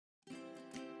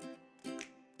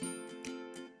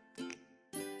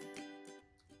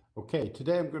Okay,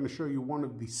 today I'm going to show you one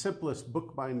of the simplest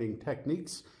bookbinding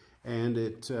techniques, and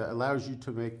it allows you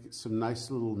to make some nice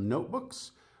little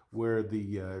notebooks where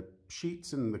the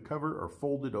sheets and the cover are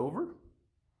folded over,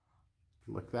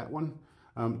 like that one.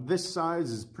 This size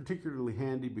is particularly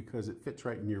handy because it fits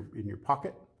right in your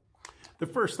pocket. The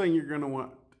first thing you're going to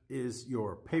want is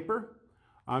your paper.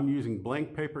 I'm using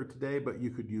blank paper today, but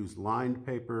you could use lined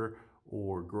paper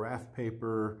or graph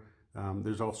paper.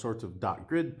 There's all sorts of dot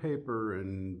grid paper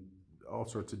and all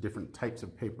sorts of different types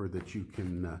of paper that you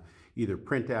can either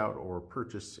print out or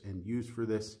purchase and use for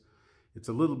this. It's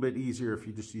a little bit easier if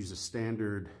you just use a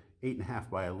standard 8.5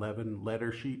 by 11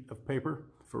 letter sheet of paper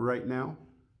for right now.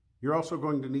 You're also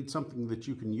going to need something that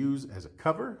you can use as a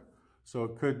cover. So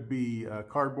it could be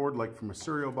cardboard like from a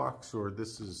cereal box, or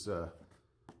this is a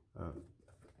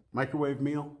microwave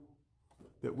meal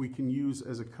that we can use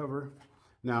as a cover.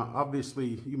 Now,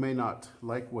 obviously, you may not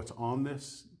like what's on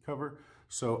this cover,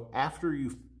 so after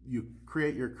you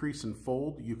create your crease and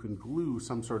fold, you can glue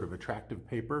some sort of attractive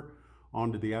paper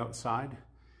onto the outside.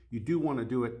 You do want to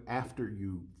do it after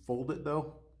you fold it,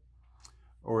 though,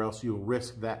 or else you'll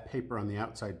risk that paper on the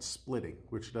outside splitting,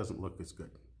 which doesn't look as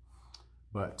good.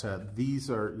 But these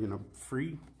are,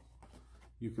 free.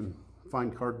 You can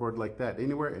find cardboard like that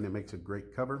anywhere, and it makes a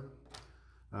great cover.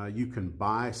 You can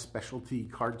buy specialty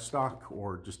cardstock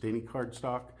or just any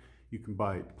cardstock. You can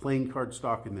buy plain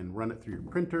cardstock and then run it through your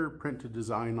printer, print a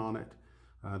design on it.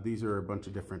 These are a bunch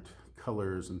of different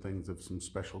colors and things of some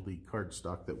specialty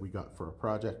cardstock that we got for a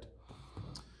project.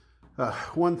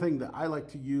 One thing that I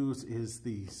like to use is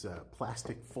these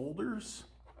plastic folders,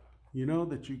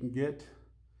 that you can get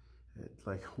at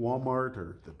like Walmart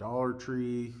or the Dollar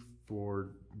Tree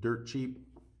for dirt cheap.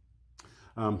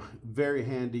 Very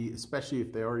handy, especially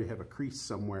if they already have a crease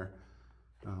somewhere.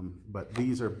 But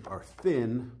these are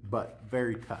thin, but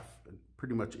very tough, and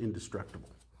pretty much indestructible.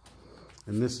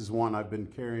 And this is one I've been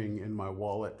carrying in my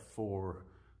wallet for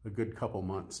a good couple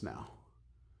months now.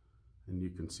 And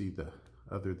you can see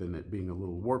other than it being a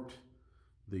little warped,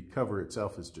 the cover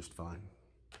itself is just fine.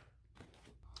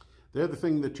 The other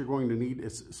thing that you're going to need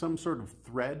is some sort of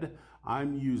thread.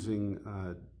 I'm using,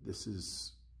 this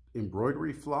is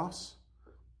embroidery floss.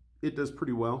 It does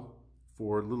pretty well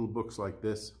for little books like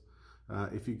this.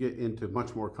 If you get into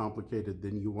much more complicated,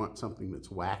 then you want something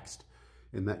that's waxed,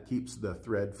 and that keeps the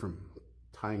thread from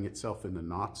tying itself into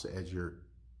knots as you're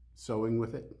sewing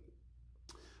with it.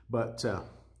 But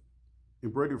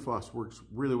embroidery floss works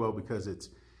really well because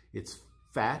it's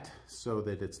fat, so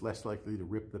that it's less likely to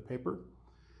rip the paper,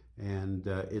 and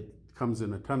it comes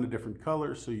in a ton of different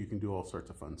colors, so you can do all sorts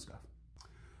of fun stuff.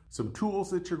 Some tools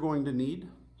that you're going to need.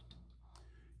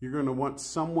 You're going to want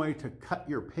some way to cut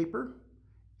your paper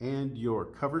and your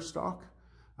cover stock.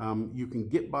 You can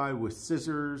get by with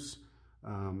scissors.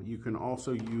 You can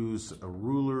also use a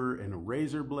ruler and a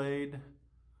razor blade,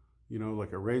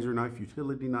 like a razor knife,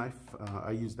 utility knife.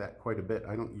 I use that quite a bit.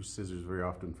 I don't use scissors very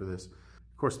often for this.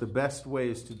 Of course, the best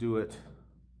ways to do it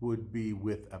would be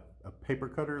with a paper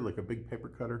cutter, like a big paper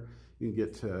cutter. You can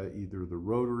get either the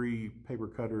rotary paper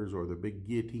cutters or the big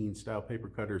guillotine style paper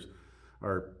cutters.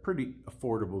 Are pretty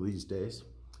affordable these days.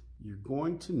 You're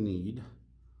going to need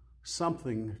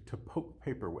something to poke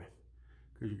paper with,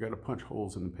 because you've got to punch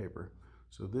holes in the paper.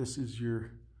 So this is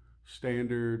your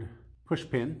standard push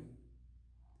pin,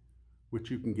 which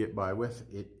you can get by with.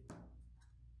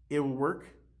 It will work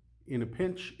in a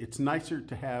pinch. It's nicer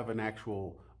to have an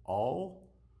actual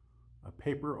awl, a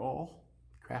paper awl,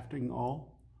 crafting awl.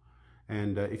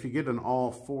 And if you get an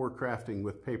awl for crafting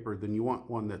with paper, then you want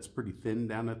one that's pretty thin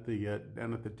down at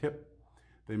the tip.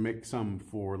 They make some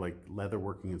for like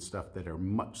leatherworking and stuff that are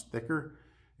much thicker,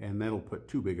 and that'll put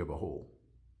too big of a hole.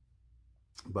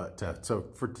 But so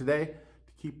for today,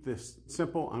 to keep this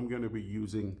simple, I'm going to be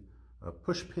using a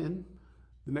push pin.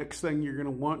 The next thing you're going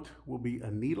to want will be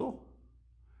a needle.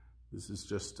 This is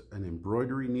just an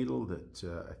embroidery needle that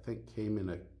I think came in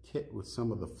a kit with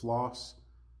some of the floss.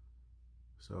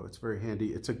 So it's very handy.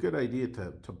 It's a good idea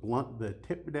to blunt the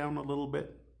tip down a little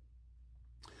bit,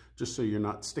 just so you're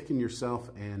not sticking yourself,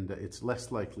 and it's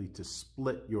less likely to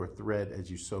split your thread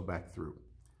as you sew back through.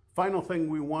 Final thing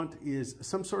we want is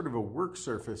some sort of a work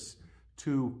surface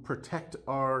to protect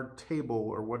our table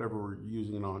or whatever we're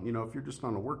using it on. If you're just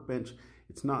on a workbench,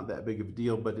 it's not that big of a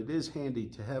deal, but it is handy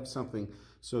to have something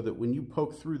so that when you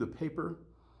poke through the paper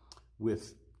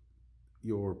with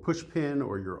your push pin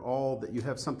or your awl, that you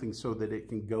have something so that it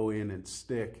can go in and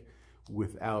stick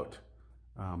without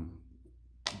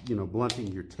blunting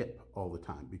your tip all the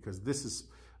time, because this is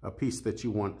a piece that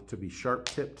you want to be sharp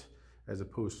tipped as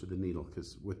opposed to the needle,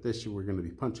 because with this we're going to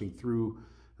be punching through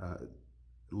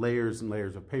layers and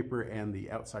layers of paper and the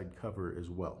outside cover as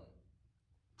well.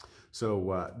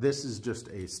 So this is just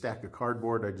a stack of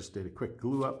cardboard. I just did a quick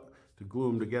glue up to glue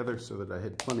them together so that I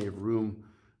had plenty of room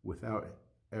without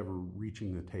ever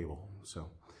reaching the table. So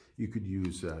you could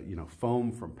use, you know,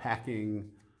 foam from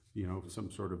packing, you know, some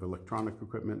sort of electronic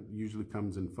equipment usually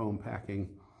comes in foam packing,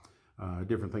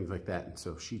 different things like that. And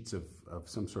so sheets of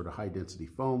some sort of high density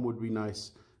foam would be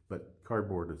nice, but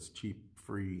cardboard is cheap,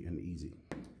 free, and easy.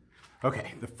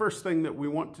 Okay, the first thing that we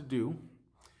want to do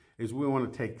is we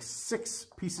want to take 6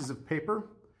 pieces of paper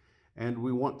and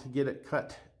we want to get it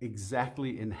cut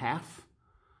exactly in half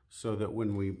so that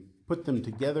when we put them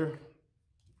together,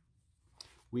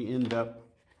 we end up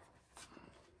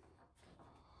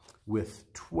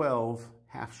with 12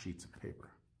 half sheets of paper.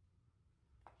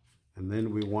 And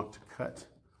then we want to cut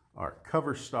our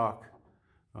cover stock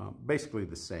basically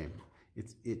the same.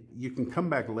 You can come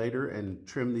back later and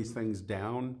trim these things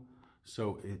down,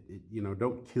 so you know,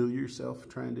 don't kill yourself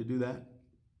trying to do that.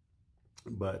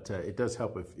 But it does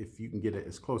help if you can get it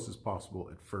as close as possible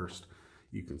at first.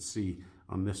 You can see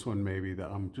on this one maybe that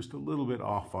I'm just a little bit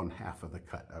off on half of the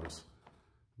cut. I was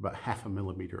about 0.5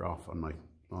 millimeter off on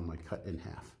my cut in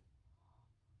half.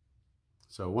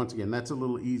 So once again, that's a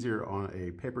little easier on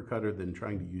a paper cutter than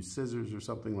trying to use scissors or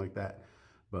something like that.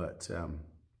 But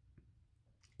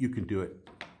you can do it,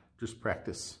 just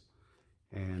practice.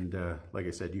 And like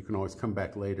I said, you can always come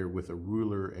back later with a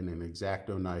ruler and an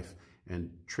X-Acto knife and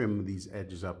trim these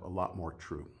edges up a lot more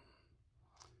true.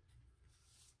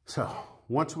 So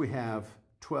once we have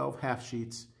 12 half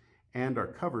sheets and our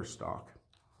cover stock,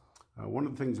 one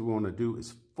of the things we want to do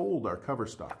is fold our cover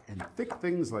stock. And thick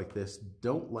things like this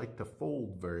don't like to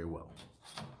fold very well.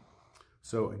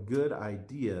 So a good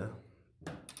idea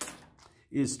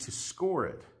is to score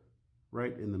it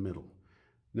right in the middle.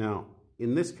 Now,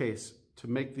 in this case, to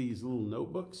make these little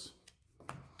notebooks,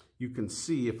 you can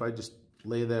see if I just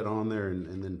lay that on there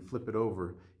and then flip it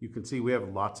over, you can see we have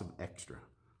lots of extra.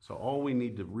 So all we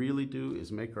need to really do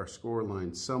is make our score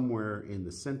line somewhere in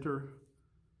the center-ish,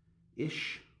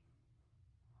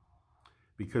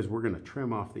 because we're going to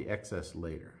trim off the excess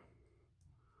later.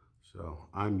 So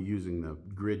I'm using the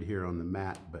grid here on the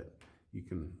mat, but you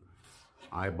can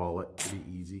eyeball it pretty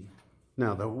easy.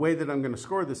 Now the way that I'm going to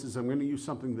score this is I'm going to use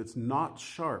something that's not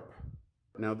sharp.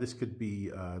 Now this could be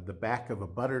the back of a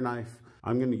butter knife.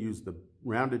 I'm going to use the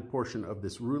rounded portion of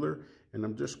this ruler, and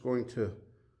I'm just going to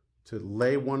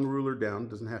lay one ruler down. It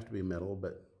doesn't have to be metal,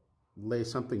 but lay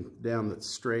something down that's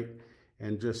straight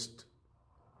and just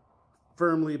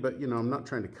firmly, but you know, I'm not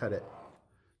trying to cut it.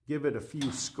 Give it a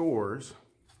few scores.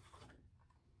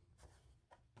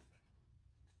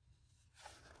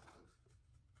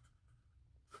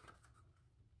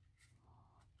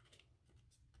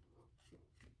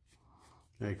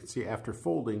 Now you can see after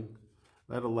folding,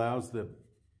 that allows the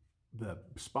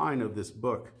spine of this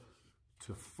book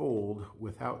to fold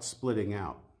without splitting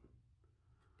out.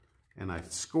 And I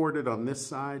scored it on this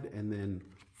side and then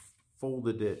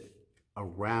folded it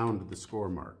around the score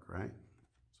mark, right?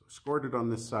 So scored it on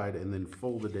this side and then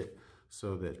folded it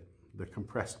so that the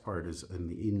compressed part is in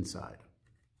the inside.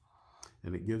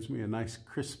 And it gives me a nice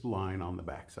crisp line on the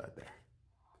back side there.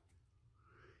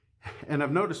 And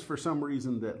I've noticed for some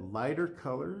reason that lighter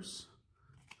colors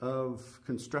of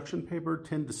construction paper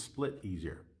tend to split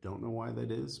easier. Don't know why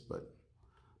that is, but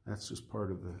that's just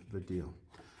part of the deal.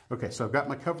 Okay, so I've got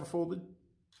my cover folded.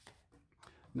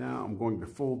 Now I'm going to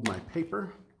fold my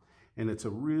paper. And it's a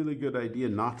really good idea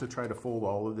not to try to fold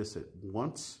all of this at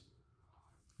once.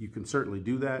 You can certainly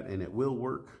do that and it will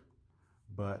work,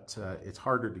 but it's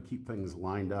harder to keep things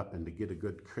lined up and to get a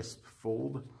good crisp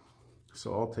fold.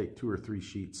 So I'll take 2 or 3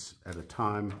 sheets at a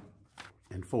time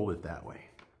and fold it that way.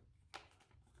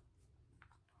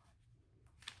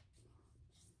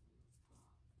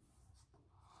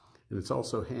 And it's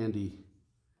also handy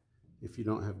if you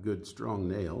don't have good strong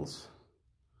nails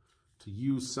to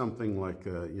use something like,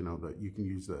 you know, you can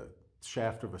use the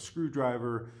shaft of a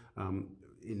screwdriver.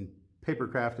 In paper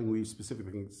crafting, we use specific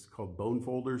things called bone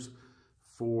folders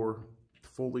for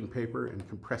folding paper and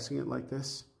compressing it like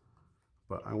this.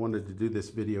 But I wanted to do this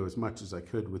video as much as I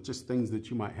could with just things that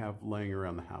you might have laying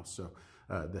around the house. So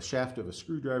the shaft of a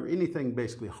screwdriver, anything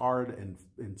basically hard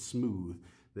and smooth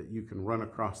that you can run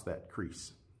across that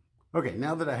crease. Okay,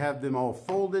 now that I have them all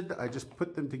folded, I just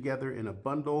put them together in a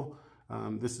bundle.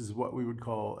 This is what we would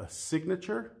call a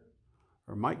signature,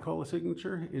 or might call a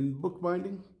signature in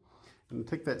bookbinding. And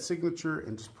take that signature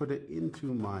and just put it into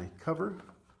my cover.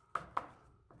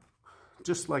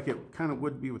 Just like it kind of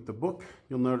would be with the book.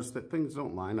 You'll notice that things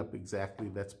don't line up exactly.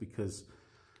 That's because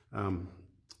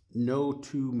no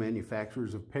two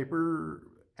manufacturers of paper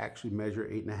actually measure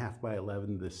 8.5 by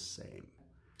 11 the same.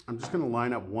 I'm just going to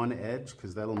line up one edge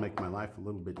because that'll make my life a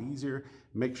little bit easier.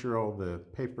 Make sure all the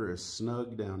paper is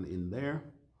snug down in there.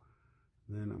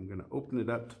 Then I'm going to open it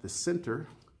up to the center.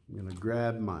 I'm going to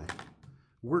grab my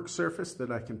work surface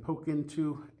that I can poke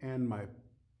into and my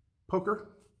poker.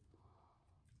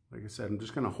 Like I said, I'm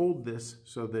just going to hold this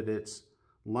so that it's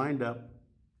lined up.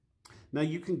 Now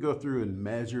you can go through and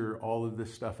measure all of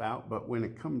this stuff out, but when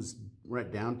it comes right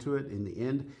down to it in the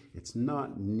end, it's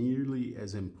not nearly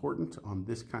as important on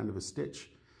this kind of a stitch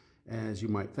as you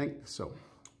might think. So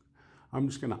I'm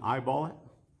just going to eyeball it.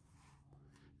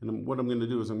 And what I'm going to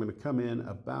do is I'm going to come in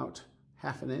about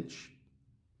 1/2 inch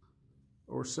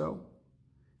or so,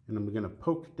 and I'm going to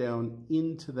poke down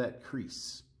into that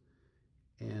crease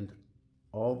and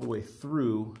all the way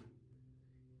through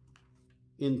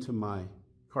into my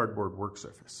cardboard work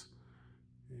surface.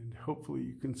 And hopefully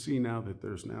you can see now that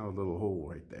there's now a little hole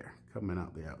right there coming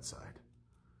out the outside.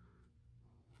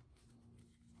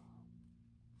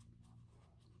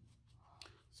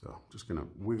 So I'm just going to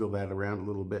wiggle that around a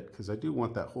little bit because I do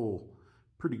want that hole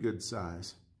pretty good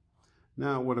size.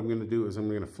 Now what I'm going to do is I'm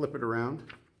going to flip it around,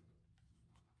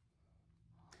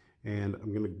 and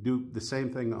I'm going to do the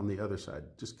same thing on the other side.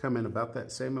 Just come in about that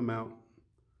same amount.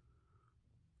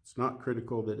 It's not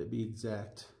critical that it be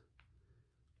exact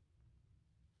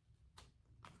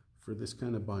for this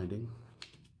kind of binding.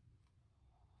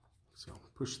 So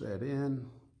push that in.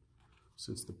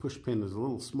 Since the push pin is a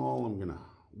little small, I'm going to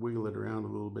wiggle it around a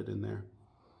little bit in there.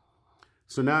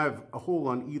 So now I have a hole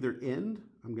on either end.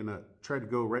 I'm going to try to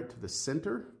go right to the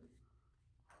center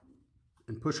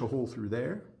and push a hole through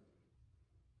there.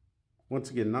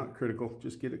 Once again, not critical,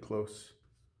 just get it close.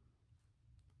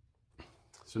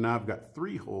 So now I've got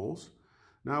 3 holes.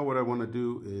 Now what I want to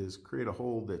do is create a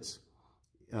hole that's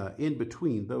in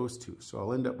between those two. So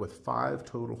I'll end up with 5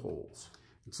 total holes.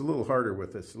 It's a little harder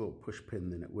with this little push pin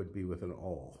than it would be with an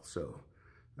awl. So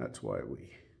that's why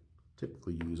we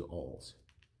typically use awls.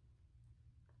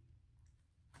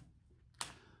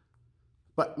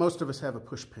 But most of us have a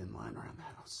push pin lying around the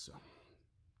house. So,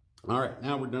 all right,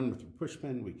 now we're done with the push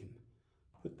pin. We can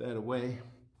put that away.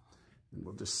 And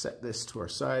we'll just set this to our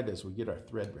side as we get our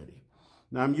thread ready.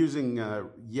 Now I'm using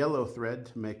yellow thread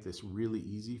to make this really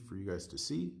easy for you guys to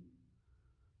see.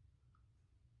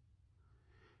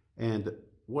 And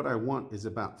what I want is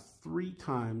about 3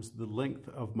 times the length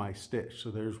of my stitch.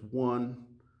 So there's 1,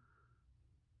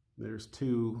 there's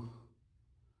 2,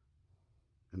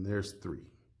 and there's 3.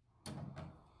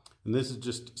 And this is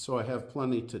just so I have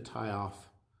plenty to tie off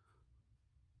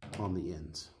on the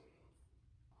ends.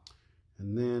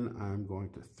 And then I'm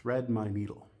going to thread my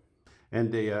needle.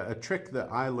 And a trick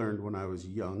that I learned when I was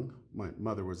young, my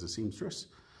mother was a seamstress,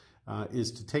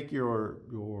 is to take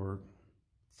your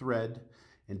thread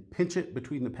and pinch it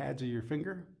between the pads of your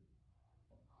finger.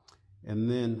 And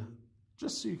then,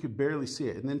 just so you could barely see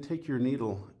it, and then take your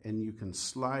needle and you can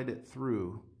slide it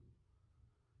through,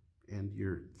 and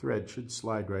your thread should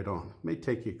slide right on. It may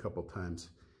take you a couple times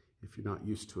if you're not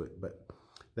used to it, but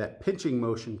that pinching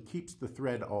motion keeps the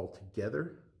thread all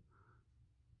together.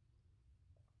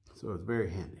 So it's very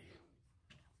handy.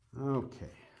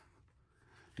 Okay.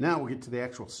 Now we'll get to the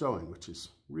actual sewing, which is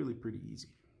really pretty easy.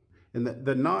 And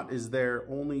the knot is there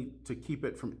only to keep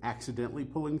it from accidentally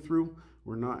pulling through.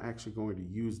 We're not actually going to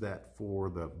use that for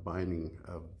the binding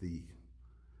of the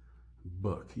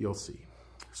book. You'll see.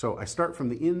 So I start from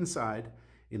the inside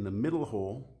in the middle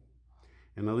hole,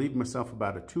 and I leave myself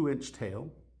about a 2-inch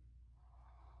tail.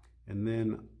 And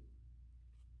then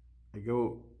I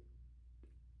go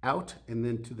out and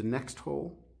then to the next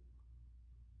hole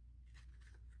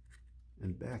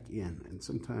and back in. And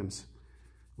sometimes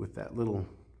with that little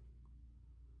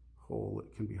hole,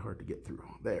 it can be hard to get through.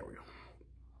 There we go.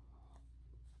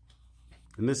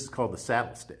 And this is called the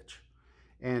saddle stitch.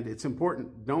 And it's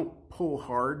important, don't pull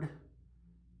hard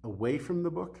away from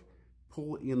the book,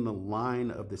 pull in the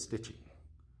line of the stitching.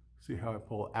 See how I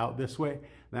pull out this way?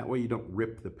 That way you don't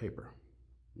rip the paper,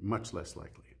 much less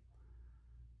likely.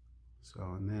 So,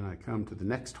 and then I come to the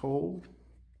next hole,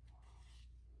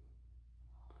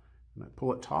 and I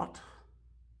pull it taut,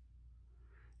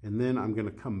 and then I'm going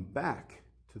to come back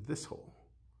to this hole.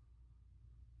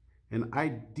 And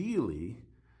ideally,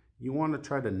 you want to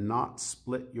try to not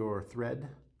split your thread,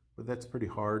 but that's pretty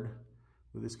hard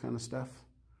with this kind of stuff.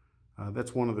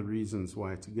 That's one of the reasons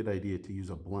why it's a good idea to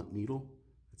use a blunt needle.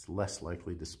 It's less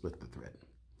likely to split the thread.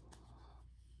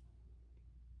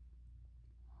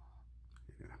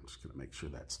 I'm just going to make sure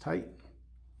that's tight.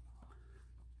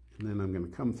 And then I'm going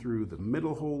to come through the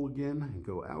middle hole again and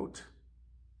go out.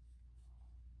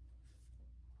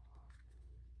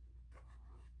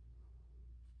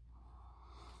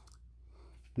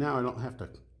 Now I don't have to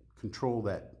control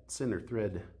that center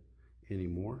thread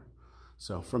anymore.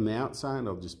 So from the outside,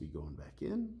 I'll just be going back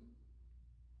in.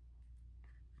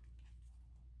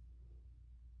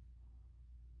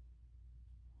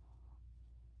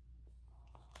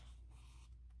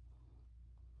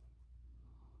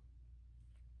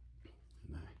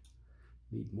 And I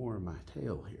need more of my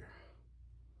tail here.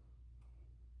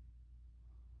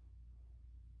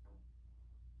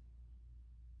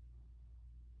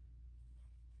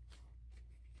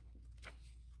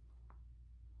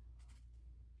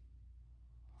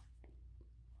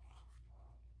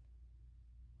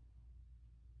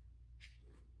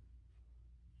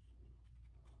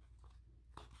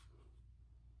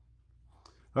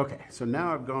 Okay, so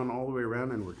now I've gone all the way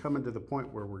around and we're coming to the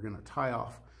point where we're going to tie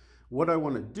off. What I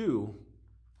want to do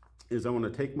is I want to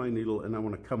take my needle and I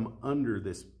want to come under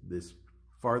this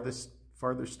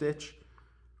farther stitch,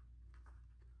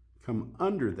 come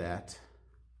under that,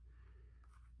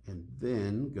 and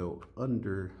then go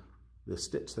under the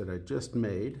stitch that I just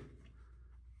made.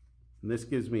 And this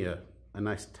gives me a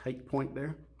nice tight point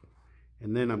there.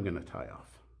 And then I'm going to tie off.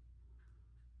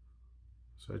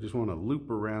 So I just want to loop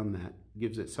around that,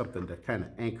 gives it something to kind of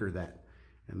anchor that,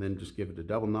 and then just give it a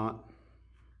double knot.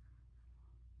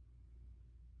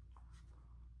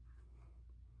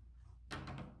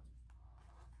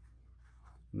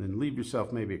 And then leave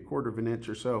yourself maybe 1/4 of an inch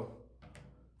or so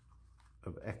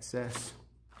of excess.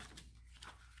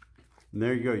 And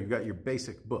there you go, you've got your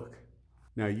basic book.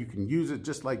 Now you can use it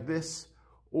just like this,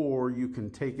 or you can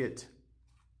take it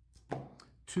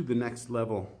to the next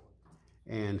level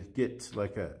and get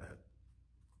like a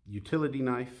utility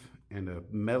knife and a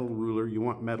metal ruler. You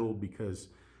want metal because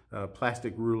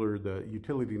plastic ruler, the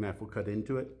utility knife will cut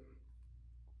into it.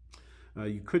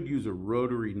 You could use a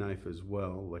rotary knife as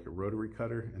well, like a rotary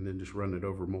cutter, and then just run it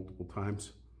over multiple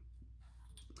times.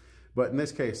 But in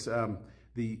this case,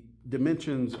 the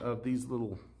dimensions of these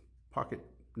little pocket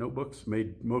notebooks,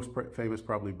 made most famous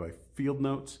probably by Field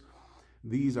Notes,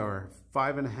 these are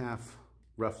 5.5,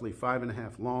 roughly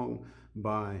 5.5 long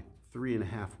by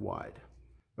 3.5 wide.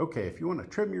 Okay, if you want to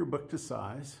trim your book to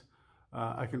size,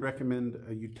 I can recommend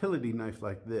a utility knife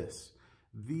like this.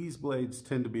 These blades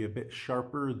tend to be a bit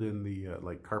sharper than the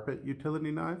like carpet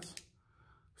utility knives.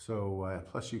 So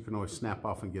plus you can always snap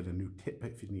off and get a new tip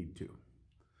if you need to.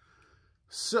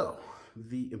 So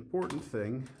the important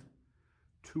thing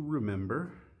to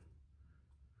remember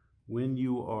when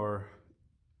you are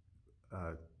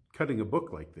cutting a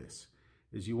book like this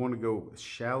is you want to go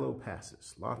shallow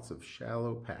passes, lots of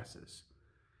shallow passes.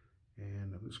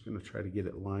 And I'm just going to try to get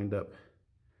it lined up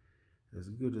as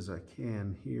good as I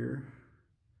can here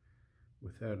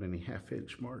without any 1/2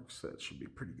 inch marks. That should be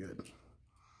pretty good.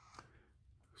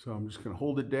 So I'm just going to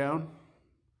hold it down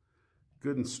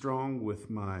good and strong with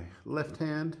my left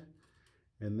hand,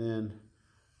 and then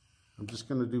I'm just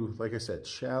going to do, like I said,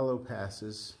 shallow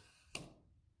passes.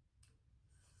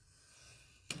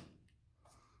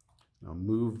 I'll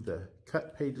move the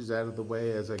cut pages out of the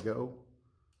way as I go.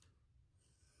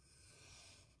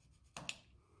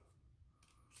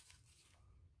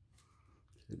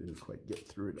 I didn't quite get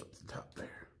through it up the top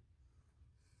there.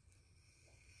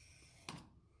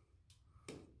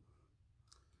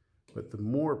 But the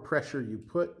more pressure you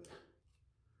put,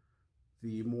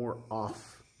 the more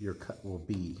off your cut will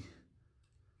be.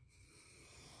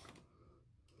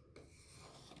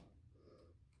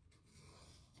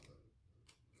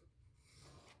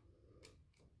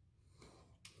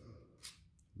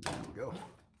 There we go.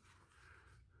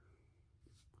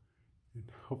 And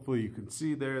hopefully you can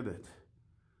see there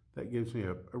that gives me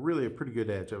a really pretty good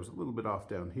edge. I was a little bit off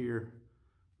down here,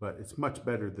 but it's much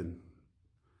better than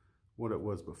what it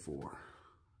was before.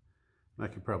 And I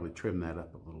could probably trim that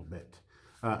up a little bit.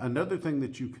 Another thing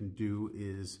that you can do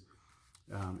is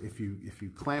if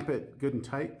you clamp it good and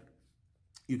tight,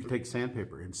 you can take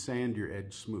sandpaper and sand your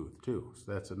edge smooth too.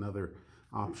 So that's another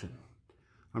option.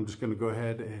 I'm just going to go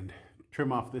ahead and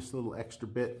trim off this little extra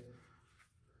bit.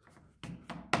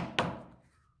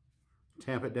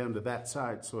 Tamp it down to that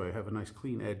side so I have a nice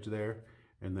clean edge there,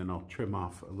 and then I'll trim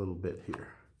off a little bit here.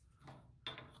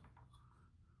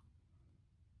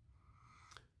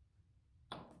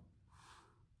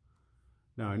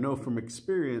 Now I know from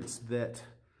experience that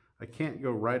I can't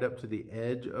go right up to the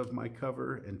edge of my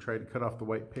cover and try to cut off the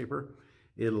white paper.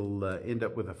 It'll end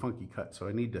up with a funky cut, so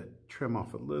I need to trim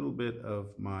off a little bit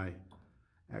of my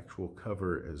actual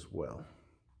cover as well.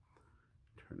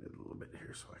 Turn it a little bit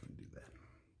here so I can do that.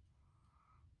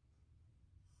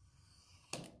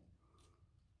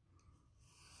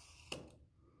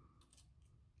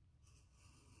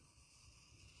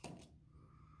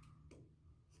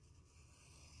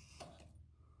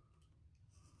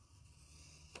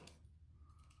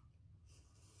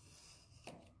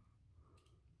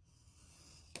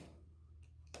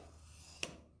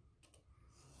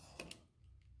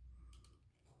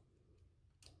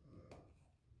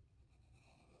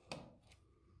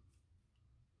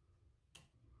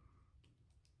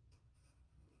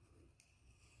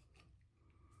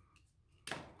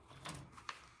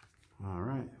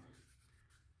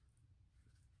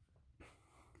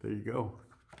 there you go.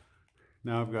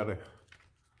 Now I've got a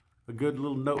good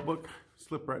little notebook,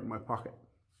 slip right in my pocket.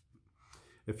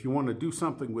 If you want to do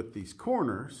something with these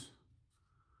corners,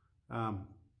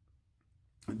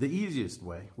 the easiest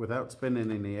way, without spending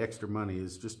any extra money,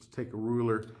 is just to take a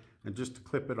ruler and just to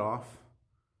clip it off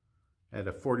at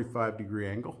a 45-degree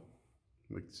angle,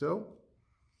 like so.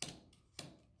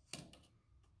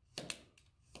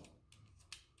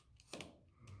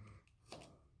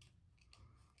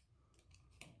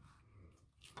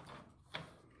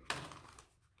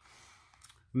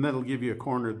 And that'll give you a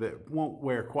corner that won't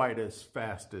wear quite as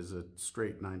fast as a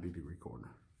straight 90-degree corner.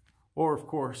 Or, of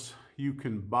course, you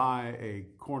can buy a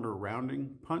corner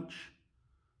rounding punch.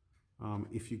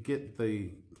 If you get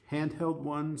the handheld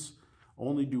ones,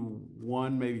 only do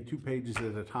 1, maybe 2 pages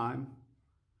at a time.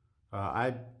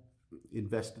 I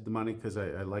invested the money because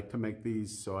I like to make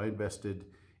these, so I invested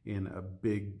in a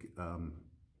big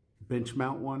bench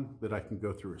mount one that I can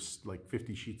go through like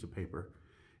 50 sheets of paper,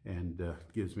 and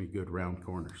gives me good round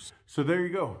corners. So there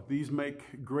you go. These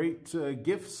make great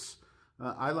gifts.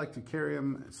 I like to carry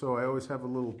them, so I always have a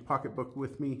little pocketbook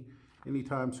with me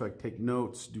anytime, so I can take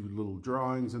notes, do little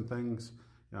drawings and things.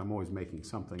 I'm always making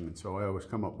something, and so I always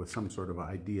come up with some sort of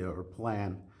idea or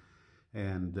plan,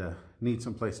 and need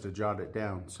some place to jot it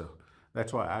down. So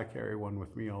that's why I carry one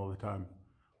with me all the time.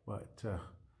 But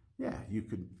yeah, you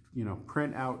could, you know,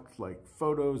 print out like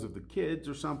photos of the kids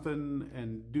or something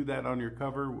and do that on your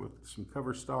cover with some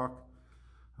cover stock.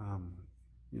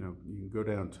 You know, you can go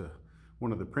down to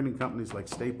one of the printing companies like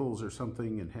Staples or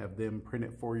something and have them print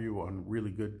it for you on really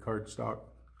good cardstock.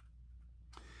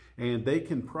 And they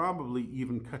can probably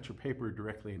even cut your paper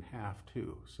directly in half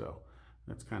too. So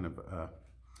that's kind of a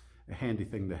handy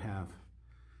thing to have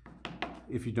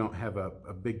if you don't have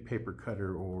a big paper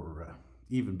cutter, or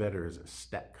even better is a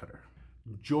stack cutter.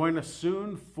 Join us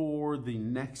soon for the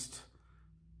next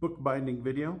bookbinding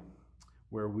video,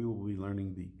 where we will be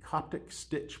learning the Coptic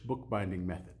stitch bookbinding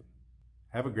method.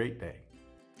 Have a great day.